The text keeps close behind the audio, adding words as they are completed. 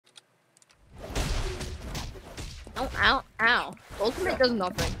Oh, ow, ow. Ultimate does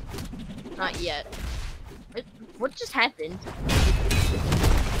nothing. Not yet. What just happened?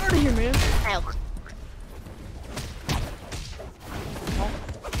 Out of here, man. Ow.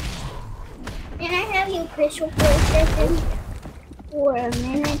 Can I have you official for a second? For a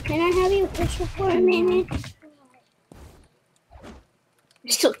minute? Can I have you official for a minute?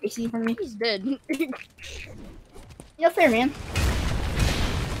 You're still crazy for me. He's dead. No fair, man.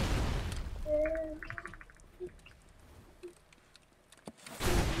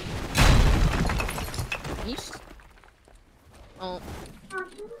 He's... Oh.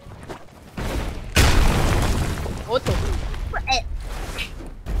 What the?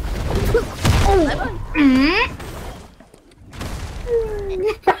 Oh.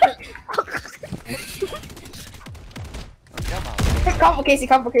 Come on, Casey.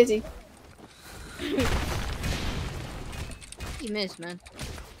 Come on, Casey. You missed, man.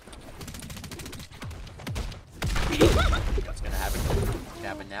 What's gonna happen? What's gonna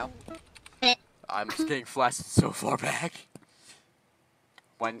happen now? I'm just getting flashed so far back.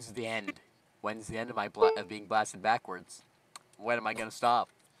 When's the end? When's the end of my of being blasted backwards? When am I gonna stop?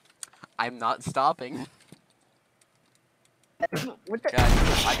 I'm not stopping. What the? God,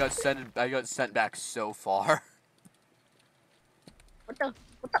 I got sent back so far. What the?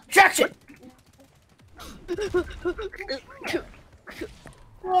 Traction! I'm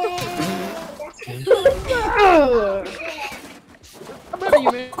out of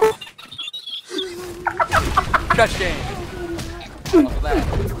you, man. Touchdown! Look at that.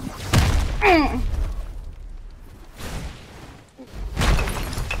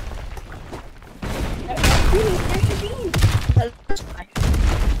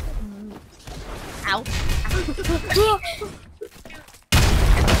 Ow.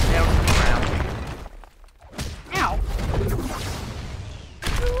 Ow. Ow.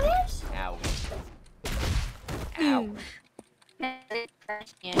 Ouch.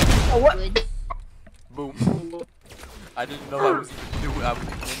 Oh, what? Boom. I didn't know I was even doing in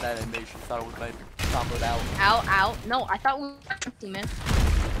that animation. Thought it was my comboed out. Ow, ow. No, I thought we were empty, man.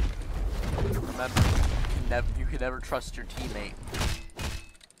 Remember, you can never trust your teammate.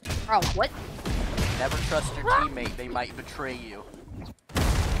 Oh, what? Never trust your teammate. They might betray you.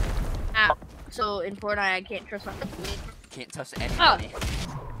 Ow. So in Fortnite, I can't trust my teammate. Can't trust anybody.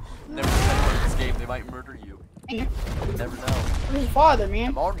 Never trust anyone in this game. They might murder you. You never know. Where's your father, man?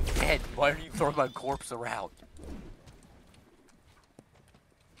 I'm already dead. Why are you throwing my corpse around?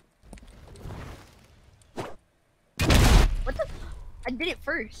 What the? I did it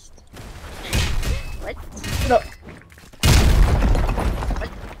first. What? No. What?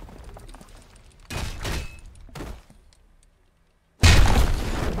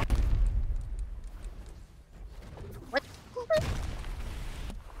 What?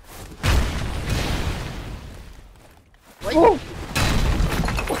 What? Oh.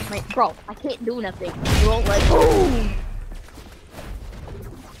 Wait, bro, I can't do nothing. You won't let me.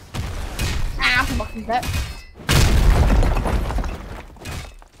 Ah, fuck is that?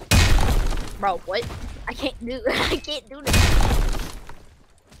 Bro, what? I can't do this.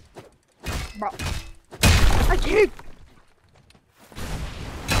 Bro. I can't.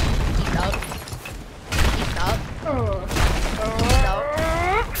 Stop. Stop.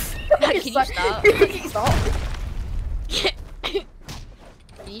 Can you stop? Can you stop?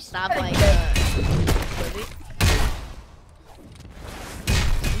 Can you stop, like, living?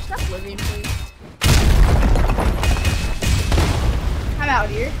 Can you stop living, please? I'm out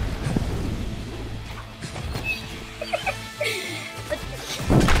here.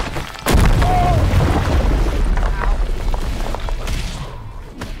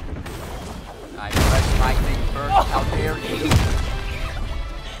 I pressed my thing first. How dare you?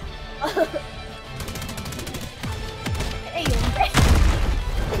 Hey,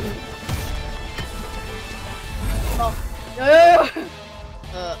 oh.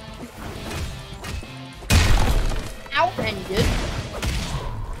 Ow. And you good?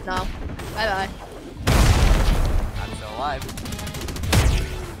 No. Bye-bye. I'm still alive.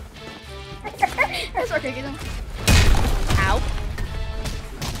 That's okay, get him. Ow.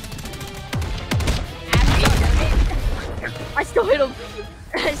 I still hit him.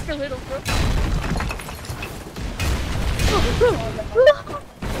 I still hit him, bro.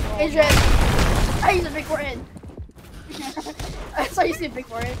 Is it? I use a big forehead. I saw you see a big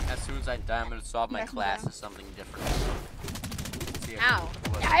forehead. As soon as I die, I'm gonna swap my class to something different. See if Ow.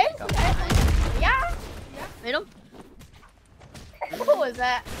 Yeah. Hit him. What was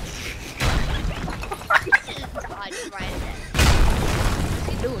that? God, right there. What's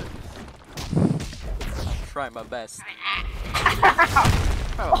he doing? I'm trying my best.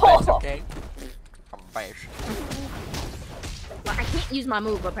 I'm my best, okay? I'm best. can't use my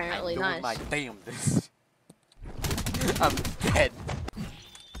move apparently. I'm doing Nice. my damnedest. I'm dead.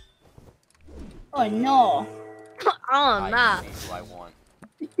 Oh no. Oh, nah. I see who I want.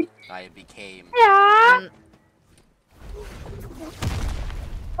 I became. Yeah.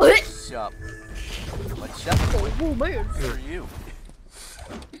 What's up? What's up? Oh, man. Who are you?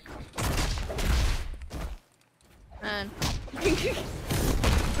 Man.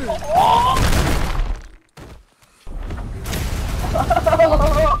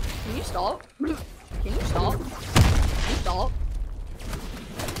 Can you stop? Can you stop? Can you stop?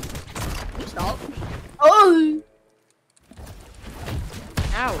 Can you stop? Oh.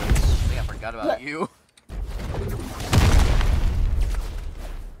 Ouch. I think I forgot about you.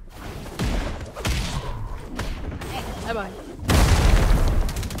 Bye bye.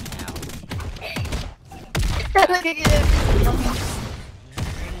 Look at him.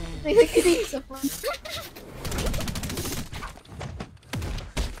 Look at him. So fun.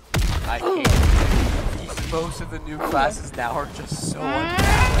 I hate most of the new classes now are just so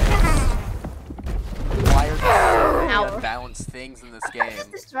unbalanced. Why are there so many unbalanced things in this game?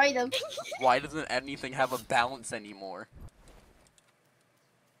 Just destroy them. Why doesn't anything have a balance anymore?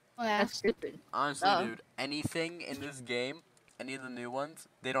 Oh, yeah. That's stupid. Honestly, Oh. dude, anything in this game, any of the new ones,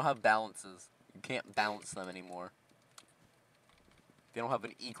 they don't have balances. You can't balance them anymore. They don't have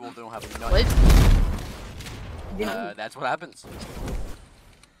an equal, they don't have What? none. That's what happens.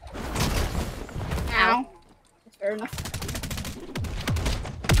 Ow. That's fair enough.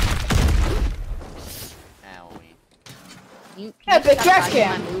 Owie. You, Yeah, you big stop trash dodging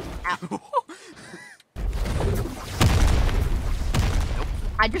can. my move? Ow.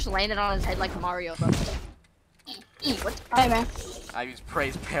 I just landed on his head like Mario, bro. What? Hey, man. I use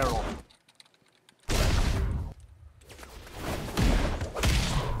praise peril.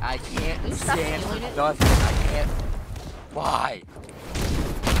 I can't you stop stand for feeling it? nothing. I can't. Why?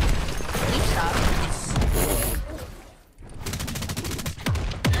 Can you stop?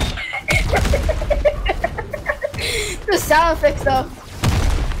 The sound effects, though.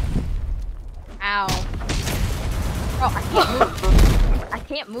 Ow. Bro, I can't move. I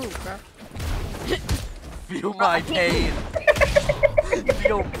can't move, bro. Feel my pain.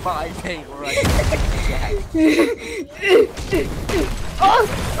 Feel my pain where I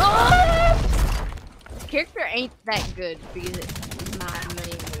This character ain't that good because it's not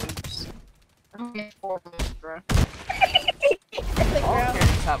many moves. I only have 4 moves, bro. All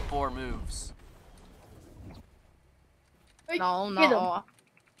characters have 4 moves. No, Get him. no.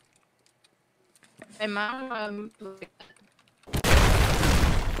 Hey, man,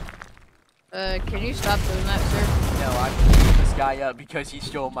 can you stop doing that, sir? No, I'm beating this guy up because he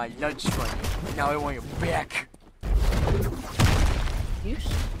stole my lunch money. Now I want it back.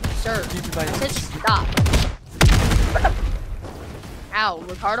 Sir, Give me my I said stop. Ow,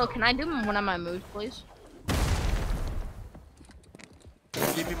 Ricardo, can I do one of my moves, please?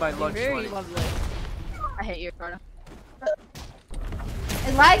 Give me my lunch Very money. lovely. I hate you, Ricardo.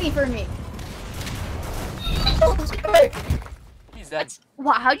 It's lagging for me. He's dead.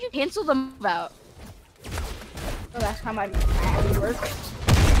 Wow, how'd you cancel the move out? Oh, that's how my math works.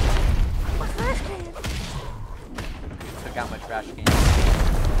 Took out my trash can.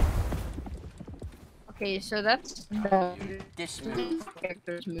 Okay, so that's the This move.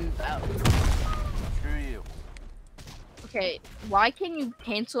 character's move out. Screw you. Okay, why can you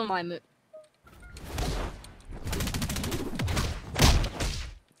cancel my move?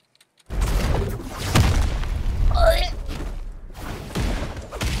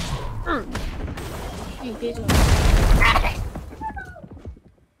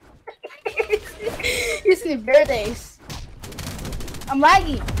 You see birthdays. I'm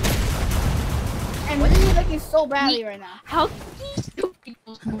lagging. And really looking so badly right now. How can you steal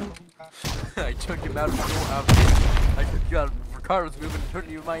people's moves? I took him out of your outfit. I took you out of Ricardo's move and turned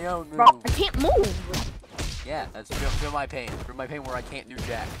you in my own move. Bro, I can't move. Yeah, that's feel my pain. Feel my pain where I can't do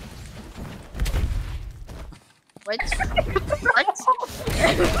jack. What? What?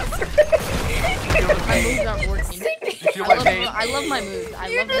 My moves aren't working. You feel my pain? I love my moves. I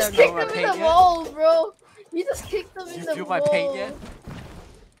You love just their kicked my them in pain the yet? wall, bro. You just kicked them in You the feel wall. my pain yet?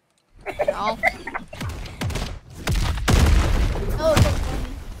 No. Oh, so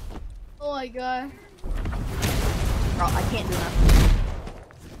funny. Oh my god. Bro, I can't do nothing.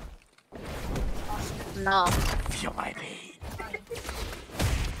 No. Feel my pain.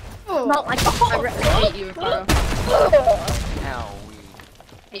 Oh. No, I hate you, Ricardo. Owie.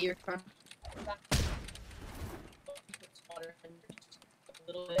 Hate you, Ricardo.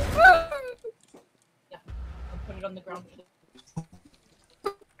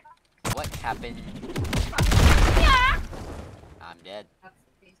 What happened? I'm dead.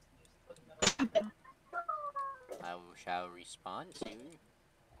 Shall respawn soon.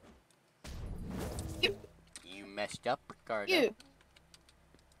 You messed up, Ricardo.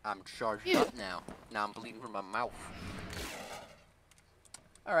 I'm charged up now. Now I'm bleeding from my mouth.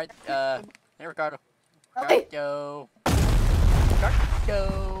 Alright, hey Ricardo. Ricardo.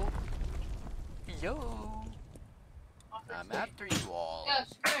 Ricardo. Yo. I'm after you all.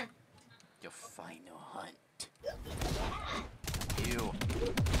 Your final hunt. You.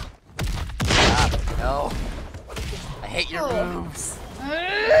 Stop. No. I hate your moves. I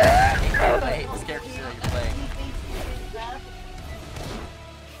hate this character that you're playing.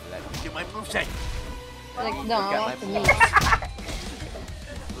 Let me do my moveset. Like, no, Got my moves.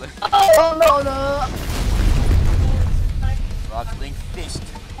 Oh no. Rock Link Fist.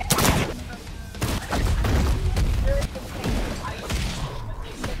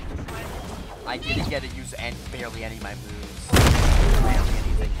 I didn't get to use barely any of my moves. Barely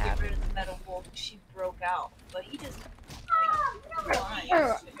anything happened. Metal Wolf, she broke out, but he just fine.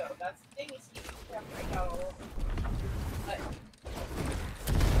 That's the thing is he can't break out all over. But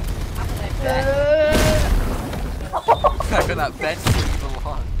I've been that bench for so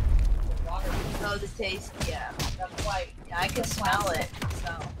long. oh, the taste, yeah, that's why. Yeah, I can smell it.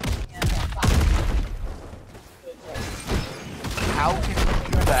 So yeah. How can you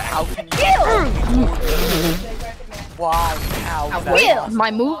do that? How can you? Why? How? I will. My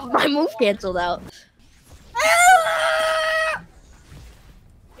move canceled out.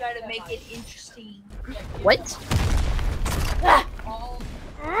 You gotta make it interesting. What?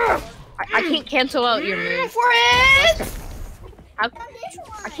 I can't cancel out your move. I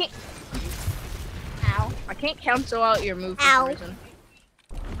can't. Ow! I can't cancel out your move for some reason.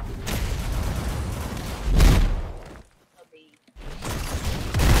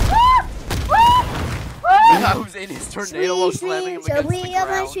 I was in his tornado while slamming him against the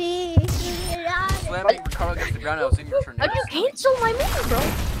ground. Slamming Ricardo against the ground, I was in your tornado. How'd you cancel my move, bro?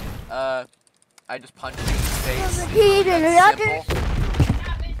 I just punched him in the face.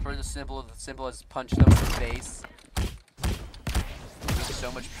 For the simple as punch them in the face. There's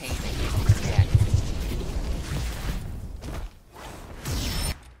so much pain that you can't.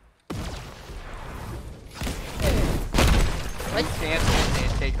 What? Cancel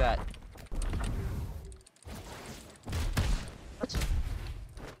and take that. What?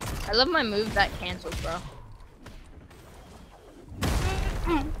 I love my move that cancels, bro.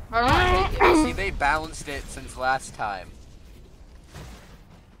 I hate you. See, they balanced it since last time.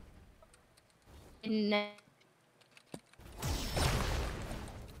 Can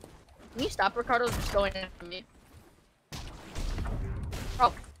you stop, Ricardo? Just going after me.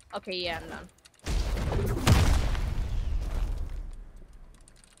 Oh, okay, yeah, I'm done.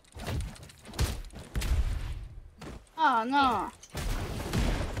 Oh no.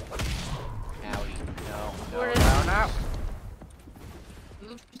 Howdy. No.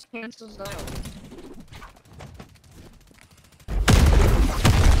 Move just cancels out.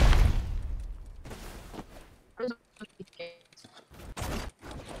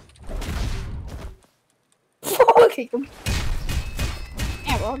 Okay, come.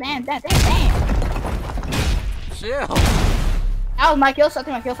 Damn, bro, damn. Chill. That was my kill, so I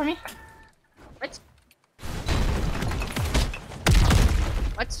took my kill for me. What?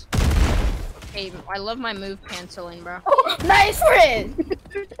 What? Hey, I love my move canceling, bro. Oh, nice friend!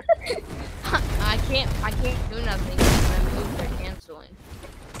 I can't do nothing because my moves are canceling.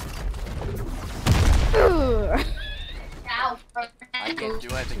 Ow. I can't do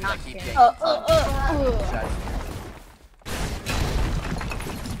anything because I keep getting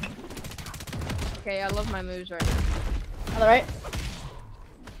Okay, I love my moves right now. Alright.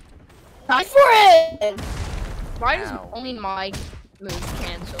 Nice friend! Why does Ow. only my moves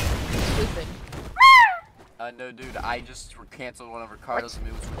cancel? Stupid. No, dude, I just canceled one of Ricardo's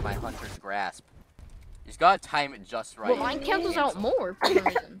moves with my Hunter's Grasp. You just gotta time it just right. Well, mine cancels out more for some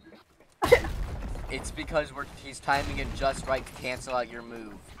reason. It's because he's timing it just right to cancel out your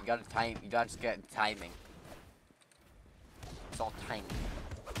move. You gotta just get timing. It's all timing.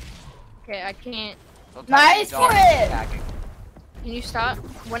 Okay, I can't. Nice for it! Can you stop?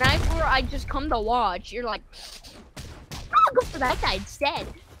 Whenever I just come to watch, you're like, I'll go for that guy instead.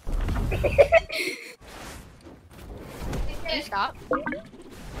 Can you stop?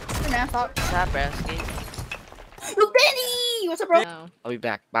 What's up, Brasky? Look, Benny! What's up, bro? No. I'll be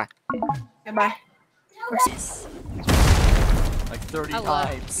back. Bye. Goodbye. Like 30 I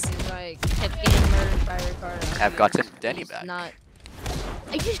left times. because I kept getting murdered by Ricardo. I've gotten He's Denny back. Not.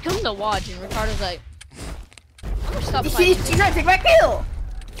 I just come to watch, and Ricardo's like, I'm gonna stop She's fighting. trying to take my kill!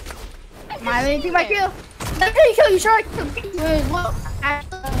 Am I gonna take my kill? I'm pretty sure you shark as well. I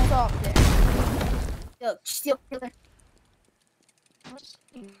was off there. Yo, still killer. What's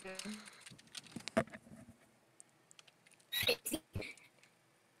he doing?